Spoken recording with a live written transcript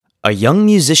A young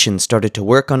musician started to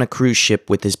work on a cruise ship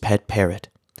with his pet parrot.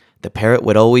 The parrot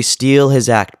would always steal his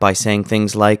act by saying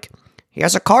things like, "He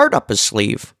has a card up his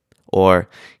sleeve," or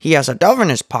 "He has a dove in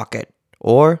his pocket,"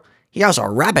 or "He has a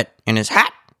rabbit in his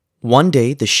hat." One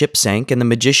day, the ship sank and the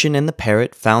magician and the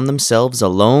parrot found themselves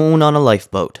alone on a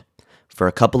lifeboat. For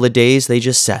a couple of days, they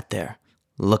just sat there,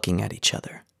 looking at each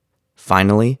other.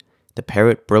 Finally, the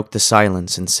parrot broke the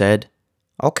silence and said,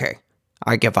 "Okay,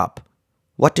 I give up.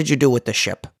 What did you do with the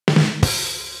ship?"